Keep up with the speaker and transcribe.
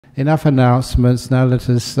enough announcements. Now let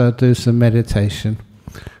us do some meditation.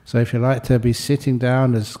 So if you like to be sitting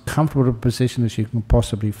down as comfortable a position as you can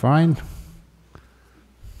possibly find.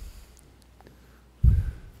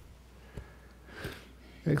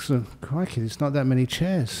 Excellent. Crikey, there's not that many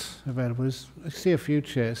chairs available. I see a few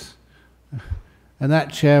chairs. And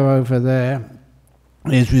that chair over there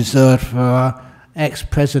is reserved for our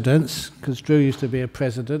ex-presidents, because Drew used to be a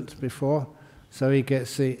president before, so he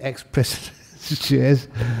gets the ex-president's chairs.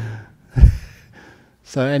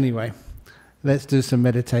 So anyway, let's do some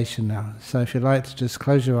meditation now. So if you'd like to just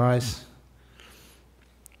close your eyes.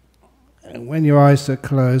 And when your eyes are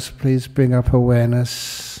closed, please bring up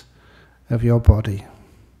awareness of your body.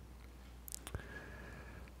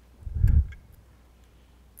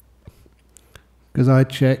 Because I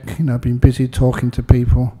check, I've been busy talking to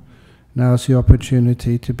people. Now's the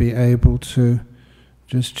opportunity to be able to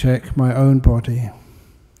just check my own body.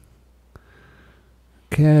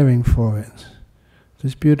 Caring for it.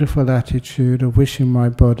 This beautiful attitude of wishing my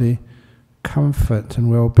body comfort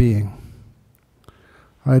and well-being.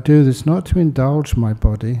 I do this not to indulge my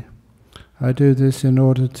body. I do this in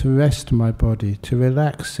order to rest my body, to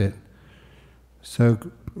relax it. So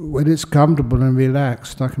when it's comfortable and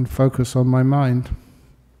relaxed, I can focus on my mind.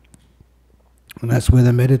 And that's where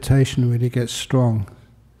the meditation really gets strong.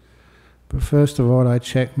 But first of all, I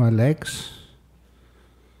check my legs,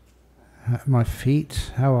 my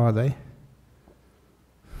feet, how are they?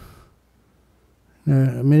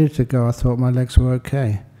 A minute ago I thought my legs were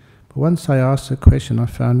okay. But once I asked the question, I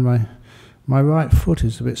found my right foot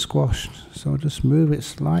is a bit squashed. So I'll just move it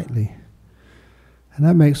slightly. And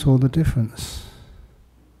that makes all the difference.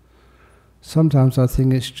 Sometimes I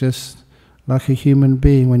think it's just like a human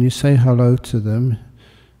being. When you say hello to them,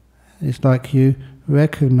 it's like you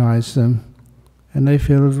recognize them and they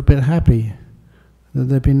feel a little bit happy that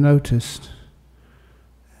they've been noticed.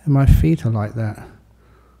 And my feet are like that.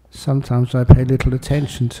 Sometimes I pay little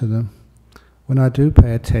attention to them. When I do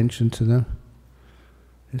pay attention to them,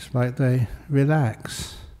 it's like they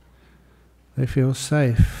relax. They feel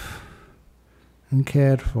safe and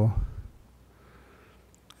cared for.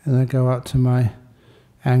 And I go up to my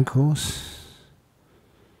ankles.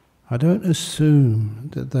 I don't assume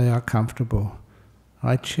that they are comfortable.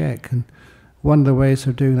 I check, and one of the ways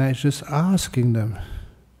of doing that is just asking them.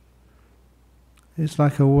 It's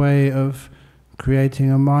like a way of creating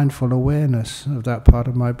a mindful awareness of that part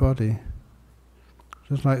of my body.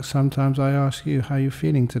 Just like sometimes I ask you, how are you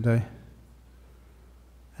feeling today?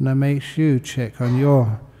 And that makes you check on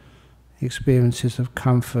your experiences of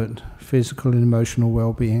comfort, physical and emotional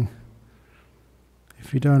well-being.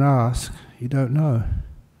 If you don't ask, you don't know.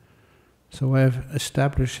 It's a way of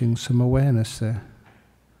establishing some awareness there.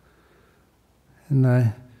 And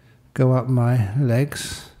I go up my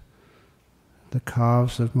legs, the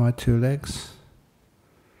calves of my two legs.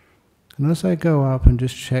 And as I go up and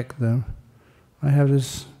just check them,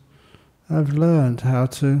 I've learned how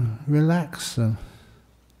to relax them.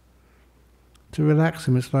 To relax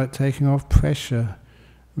them, it's like taking off pressure,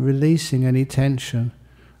 releasing any tension.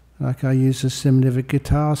 Like I use a simile of a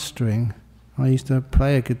guitar string. I used to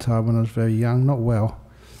play a guitar when I was very young, not well.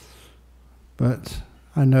 But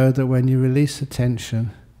I know that when you release the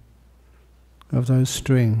tension of those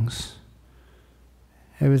strings,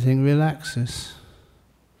 everything relaxes.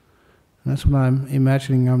 And that's what I'm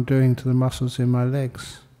imagining I'm doing to the muscles in my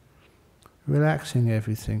legs. Relaxing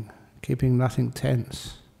everything, keeping nothing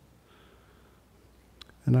tense.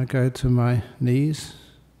 And I go to my knees,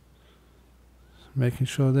 making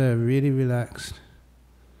sure they're really relaxed.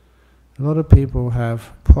 A lot of people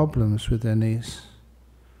have problems with their knees.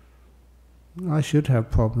 I should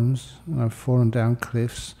have problems. I've fallen down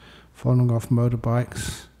cliffs, fallen off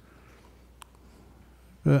motorbikes.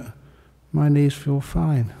 But my knees feel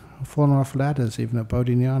fine. I've fallen off ladders, even at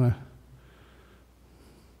Bodhinyana.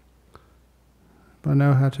 But I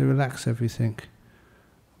know how to relax everything.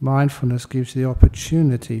 Mindfulness gives you the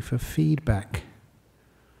opportunity for feedback.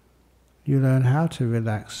 You learn how to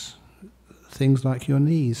relax things like your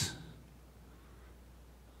knees.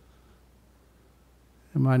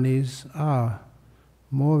 And my knees are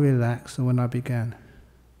more relaxed than when I began.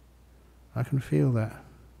 I can feel that.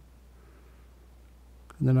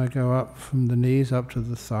 And then I go up from the knees up to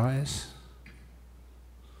the thighs.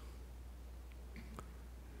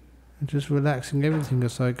 And just relaxing everything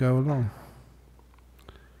as I go along.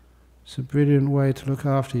 It's a brilliant way to look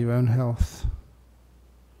after your own health.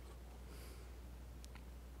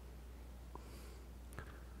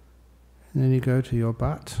 And then you go to your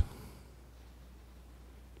butt.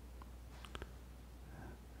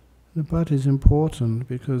 The butt is important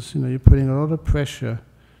because you're putting a lot of pressure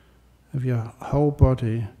of your whole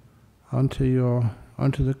body onto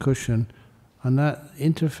the cushion. On that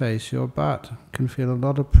interface, your butt can feel a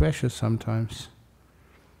lot of pressure sometimes.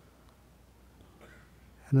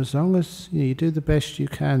 And as long as you do the best you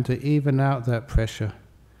can to even out that pressure,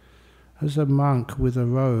 as a monk with a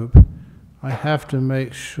robe, I have to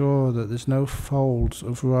make sure that there's no folds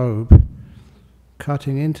of robe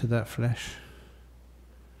cutting into that flesh.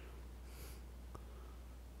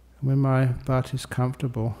 When my butt is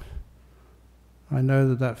comfortable, I know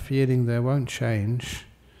that that feeling there won't change,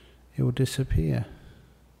 it will disappear.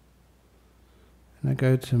 And I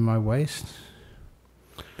go to my waist.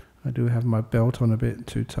 I do have my belt on a bit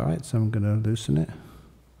too tight, so I'm going to loosen it.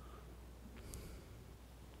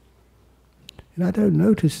 And I don't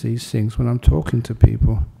notice these things when I'm talking to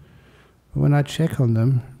people. But when I check on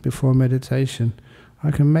them before meditation,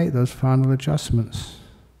 I can make those final adjustments.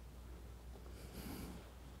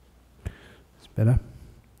 It's better.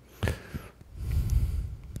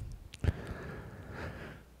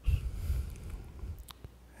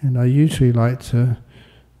 And I usually like to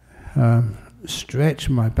stretch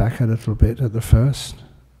my back a little bit at the first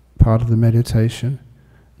part of the meditation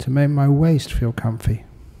to make my waist feel comfy.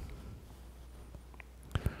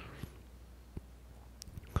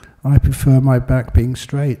 I prefer my back being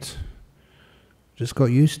straight. Just got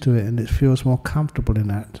used to it and it feels more comfortable in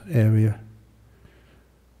that area.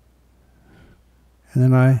 And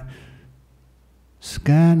then I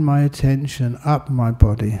scan my attention up my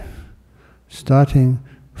body, starting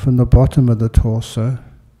from the bottom of the torso,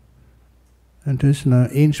 and just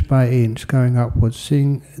inch by inch going upwards,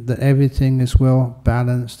 seeing that everything is well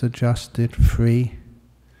balanced, adjusted, free.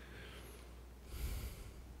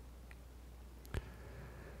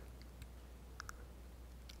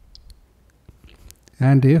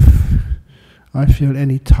 And if I feel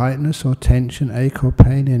any tightness or tension, ache or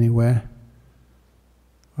pain anywhere,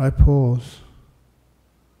 I pause.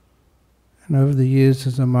 And over the years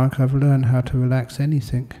as a monk, I've learned how to relax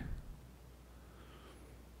anything.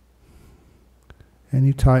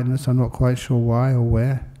 Any tightness, I'm not quite sure why or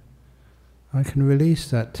where, I can release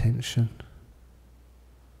that tension.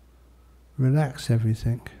 Relax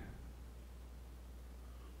everything.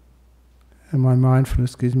 And my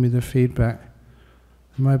mindfulness gives me the feedback.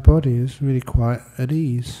 My body is really quite at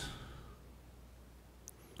ease.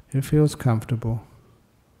 It feels comfortable.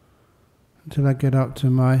 Until I get up to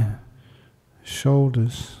my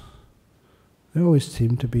shoulders. They always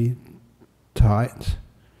seem to be tight.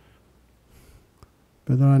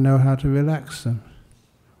 But then I know how to relax them.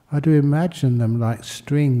 I do imagine them like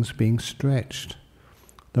strings being stretched.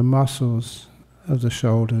 The muscles of the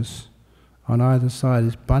shoulders on either side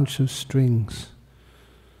is a bunch of strings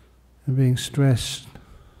and being stressed.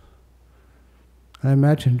 I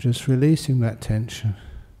imagine just releasing that tension.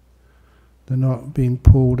 They're not being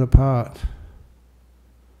pulled apart.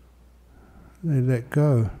 They let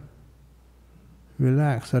go.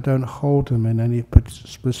 Relax. I don't hold them in any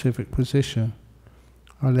specific position.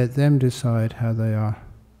 I let them decide how they are.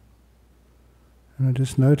 And I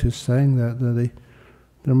just noticed saying that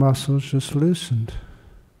the muscles just loosened.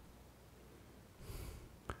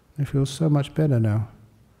 They feel so much better now.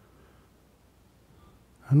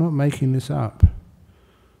 I'm not making this up.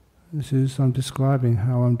 I'm describing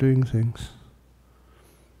how I'm doing things.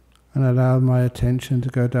 And I allow my attention to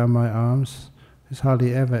go down my arms. There's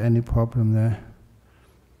hardly ever any problem there.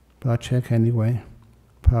 But I check anyway,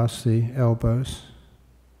 past the elbows,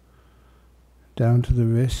 down to the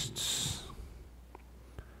wrists,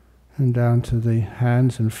 and down to the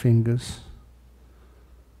hands and fingers.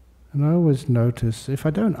 And I always notice, if I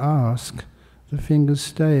don't ask, the fingers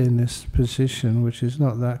stay in this position which is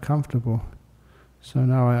not that comfortable. So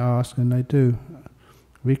now I ask and they do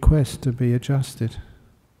request to be adjusted.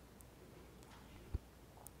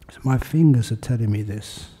 So my fingers are telling me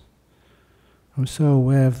this. I'm so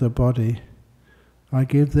aware of the body, I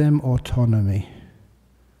give them autonomy.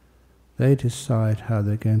 They decide how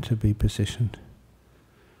they're going to be positioned.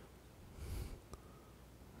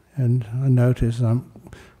 And I notice I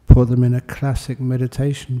put them in a classic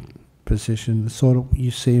meditation position, the sort of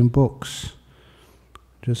you see in books.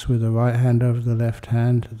 Just with the right hand over the left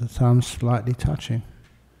hand, the thumb slightly touching.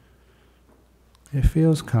 It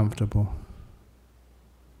feels comfortable.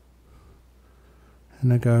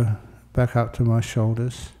 And I go back up to my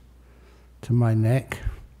shoulders, to my neck,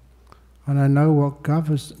 and I know what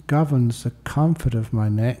governs the comfort of my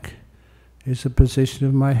neck is the position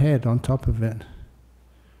of my head on top of it.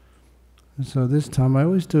 And so this time I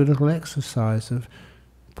always do a little exercise of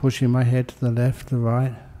pushing my head to the left, the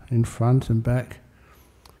right, in front and back,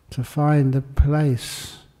 to find the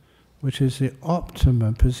place which is the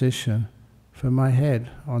optimum position for my head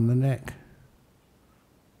on the neck.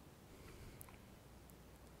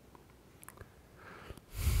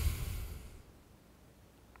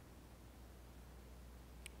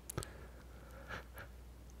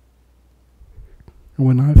 And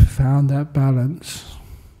when I've found that balance,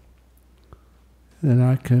 then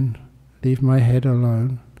I can leave my head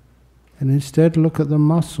alone and instead look at the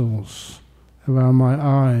muscles around my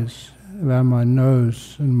eyes, around my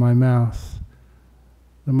nose and my mouth,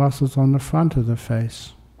 the muscles on the front of the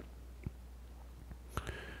face.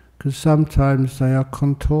 Because sometimes they are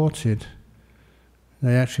contorted.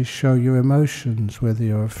 They actually show your emotions, whether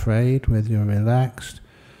you're afraid, whether you're relaxed,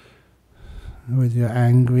 whether you're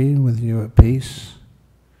angry, whether you're at peace.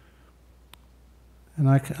 And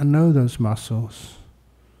I know those muscles,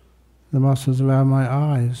 the muscles around my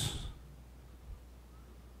eyes.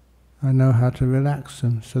 I know how to relax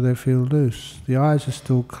them so they feel loose. The eyes are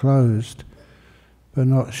still closed, but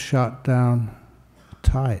not shut down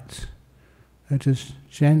tight. They're just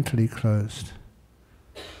gently closed.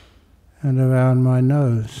 And around my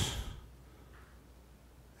nose,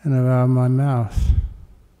 and around my mouth,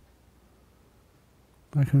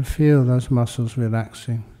 I can feel those muscles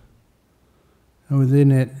relaxing. And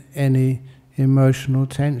within it, any emotional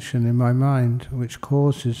tension in my mind which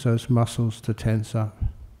causes those muscles to tense up.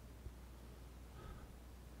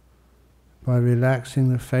 By relaxing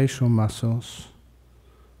the facial muscles,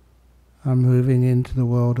 I'm moving into the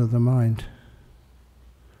world of the mind.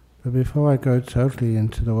 But before I go totally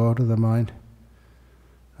into the world of the mind,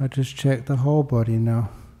 I just check the whole body now.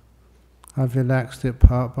 I've relaxed it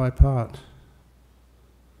part by part.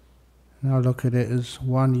 Now look at it as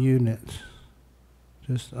one unit,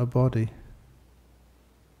 just a body.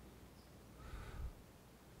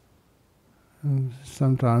 And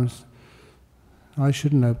sometimes I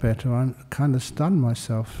should know better. I'm kind of stunned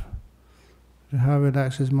myself. How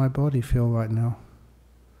relaxed does my body feel right now?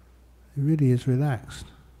 It really is relaxed.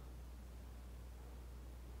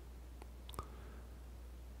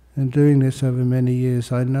 And doing this over many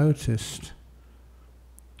years, I noticed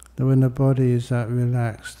that when the body is that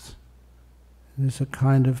relaxed, there's a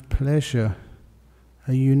kind of pleasure,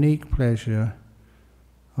 a unique pleasure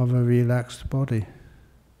of a relaxed body.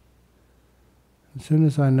 As soon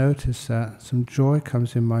as I notice that, some joy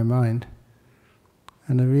comes in my mind,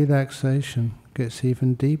 and the relaxation gets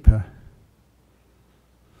even deeper.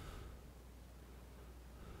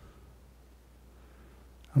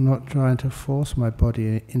 I'm not trying to force my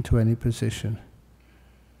body into any position.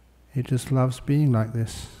 It just loves being like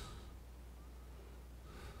this.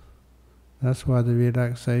 That's why the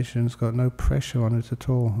relaxation's got no pressure on it at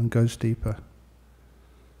all and goes deeper.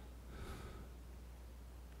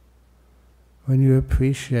 When you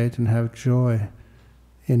appreciate and have joy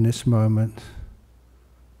in this moment,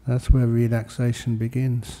 that's where relaxation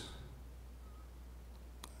begins.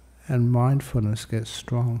 And mindfulness gets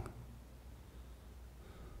strong.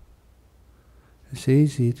 It's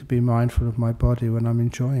easy to be mindful of my body when I'm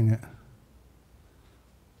enjoying it.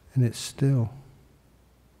 And it's still.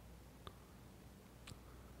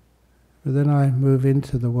 But then I move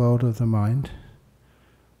into the world of the mind,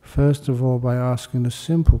 first of all by asking a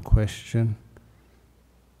simple question: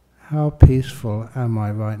 how peaceful am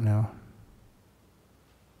I right now?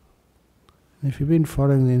 And if you've been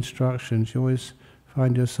following the instructions, you always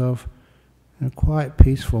find yourself quite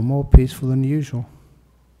peaceful, more peaceful than usual.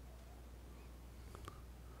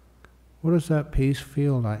 What does that peace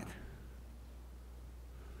feel like?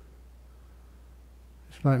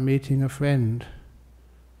 It's like meeting a friend.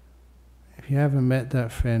 If you haven't met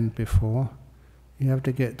that friend before, you have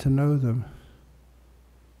to get to know them.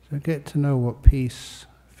 So get to know what peace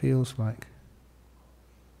feels like.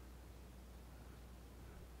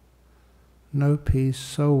 Know peace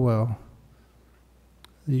so well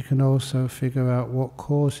that you can also figure out what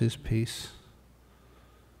causes peace.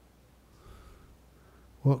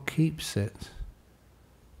 What keeps it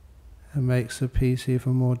and makes the peace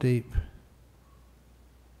even more deep,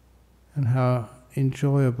 and how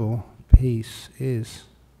enjoyable peace is.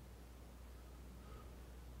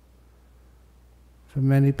 For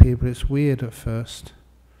many people it's weird at first.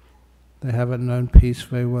 They haven't known peace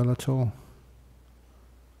very well at all.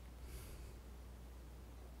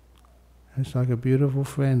 It's like a beautiful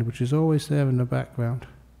friend which is always there in the background.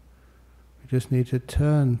 We just need to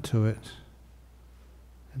turn to it.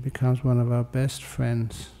 It becomes one of our best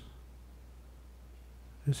friends.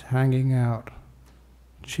 Just hanging out,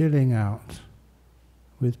 chilling out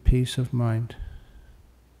with peace of mind.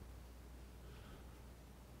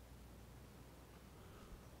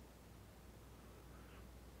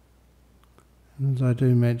 And as I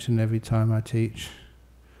do mention every time I teach,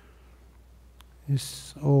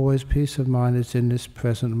 it's always peace of mind is in this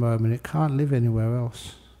present moment. It can't live anywhere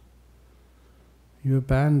else. You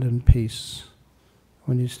abandon peace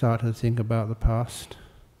when you start to think about the past.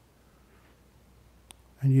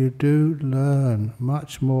 And you do learn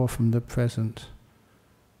much more from the present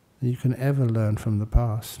that you can ever learn from the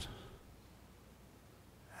past.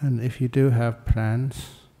 And if you do have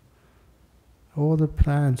plans,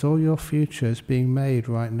 all your future is being made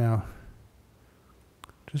right now.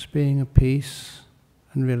 Just being at peace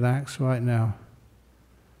and relaxed right now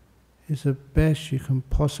is the best you can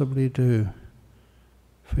possibly do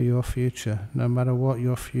for your future, no matter what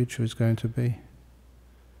your future is going to be.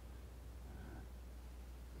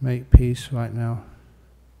 Make peace right now.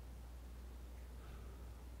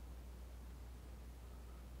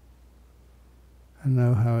 And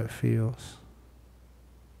know how it feels.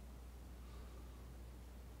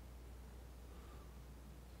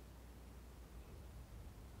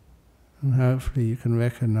 And hopefully you can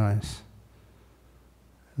recognize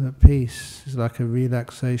that peace is like a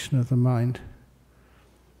relaxation of the mind.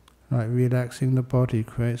 Like relaxing the body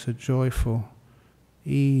creates a joyful,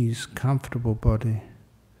 comfortable body.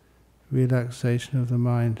 Relaxation of the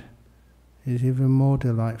mind is even more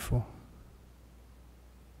delightful.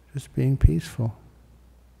 Just being peaceful.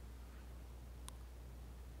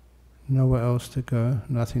 Nowhere else to go,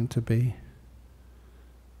 nothing to be.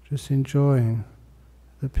 Just enjoying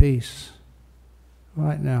the peace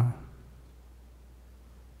right now.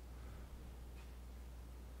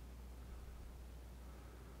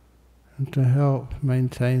 And to help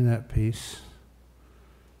maintain that peace,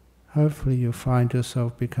 hopefully you'll find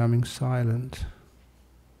yourself becoming silent.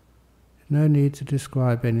 No need to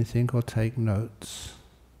describe anything or take notes.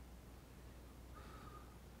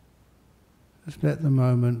 Just let the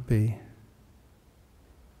moment be.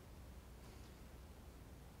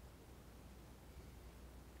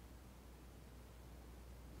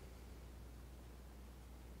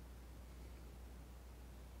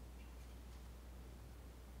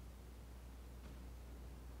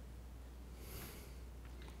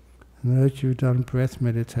 And those who've done breath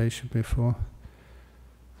meditation before,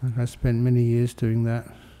 like I spent many years doing that,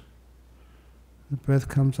 the breath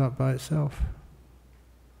comes up by itself.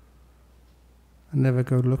 I never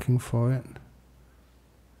go looking for it.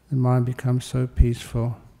 The mind becomes so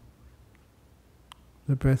peaceful.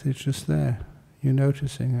 The breath is just there. You're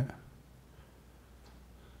noticing it.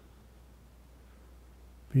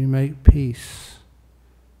 But you make peace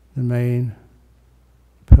the main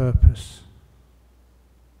purpose.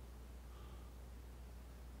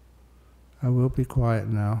 I will be quiet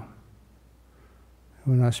now.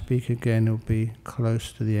 When I speak again, it will be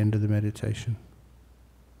close to the end of the meditation.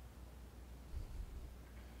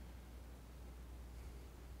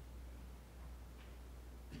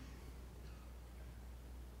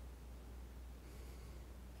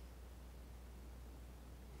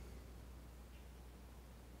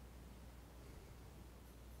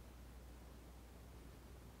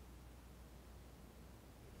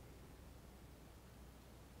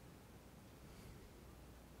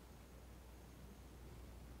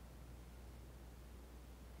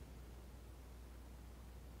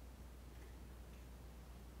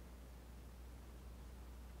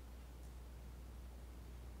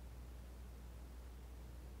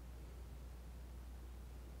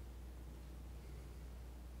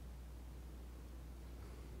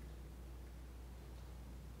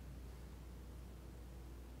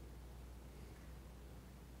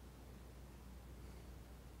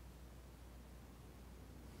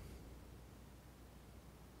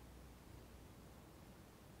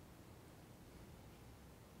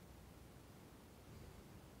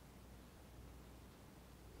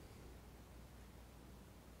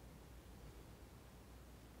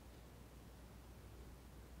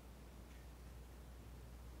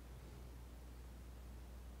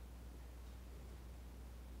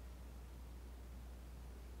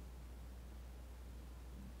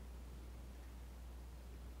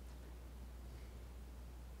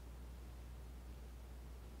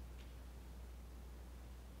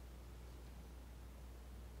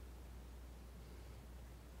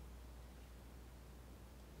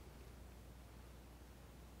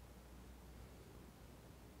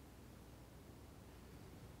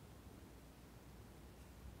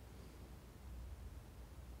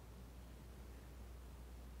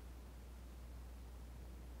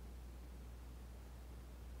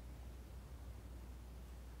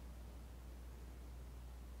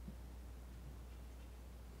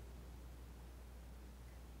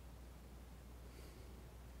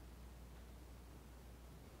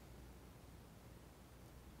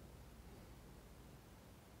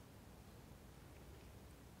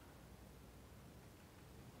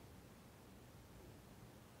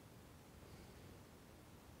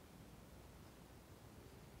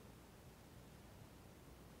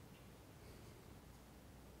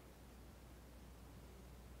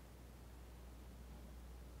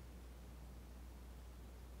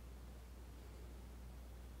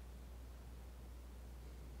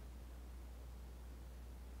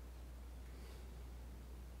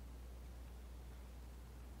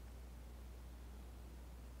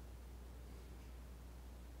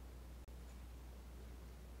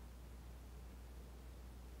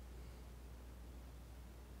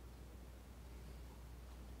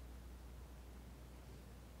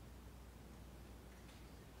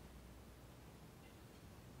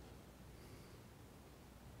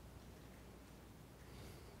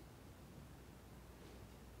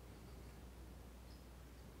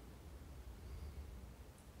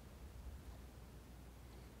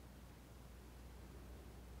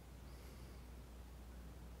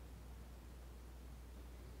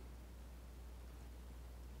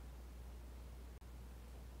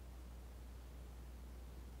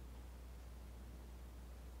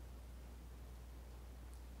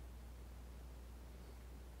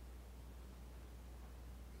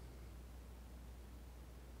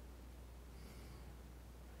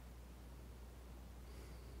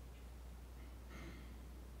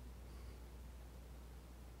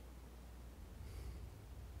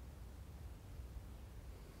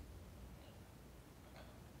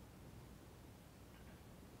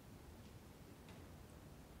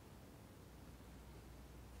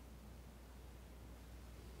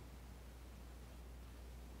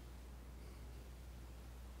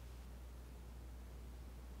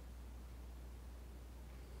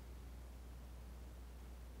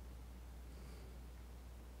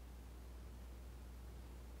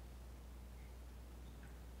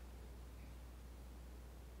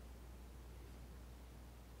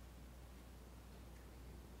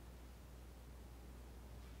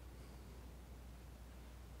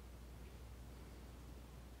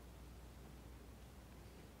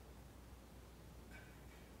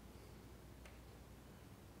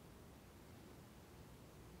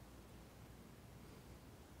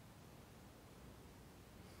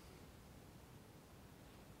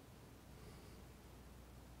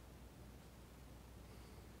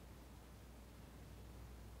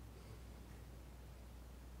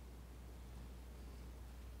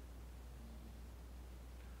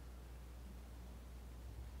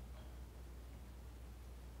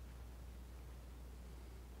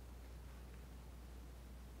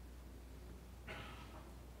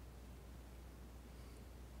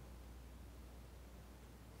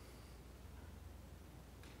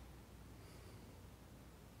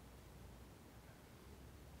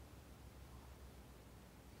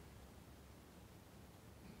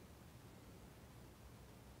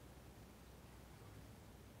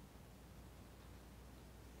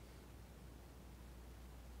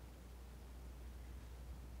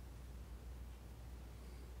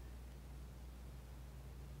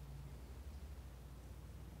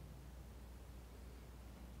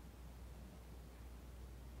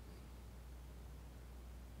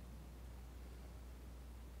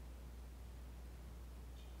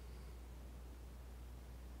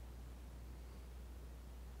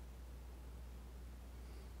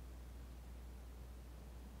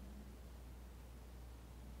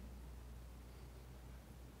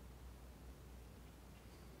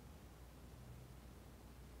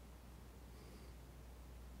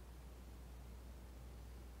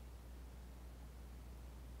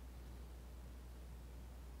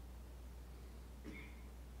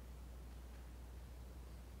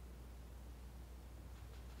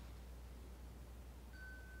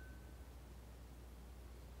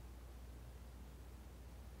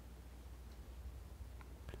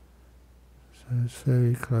 So it's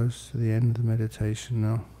very close to the end of the meditation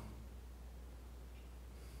now.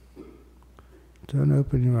 Don't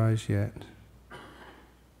open your eyes yet.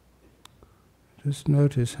 Just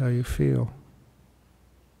notice how you feel.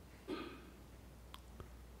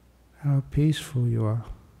 How peaceful you are.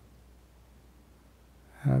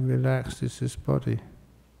 How relaxed is this body.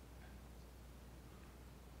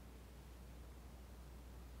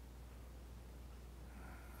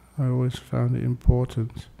 I always found it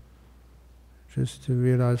important just to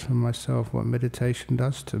realize for myself what meditation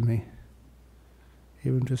does to me,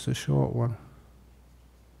 even just a short one.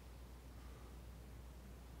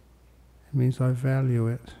 It means I value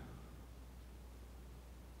it.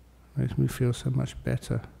 It makes me feel so much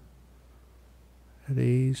better, at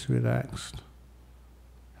ease, relaxed,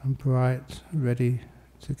 and bright, ready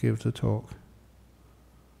to give the talk.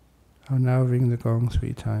 I'll now ring the gong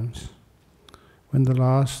 3 times. When the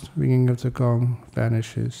last ringing of the gong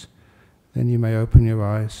vanishes, then you may open your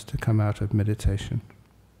eyes to come out of meditation.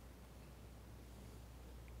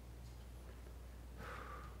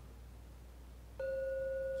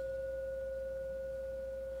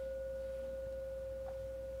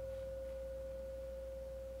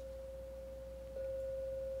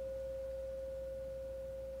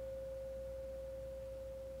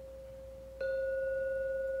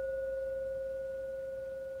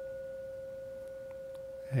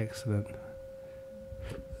 Excellent.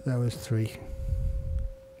 That was 3.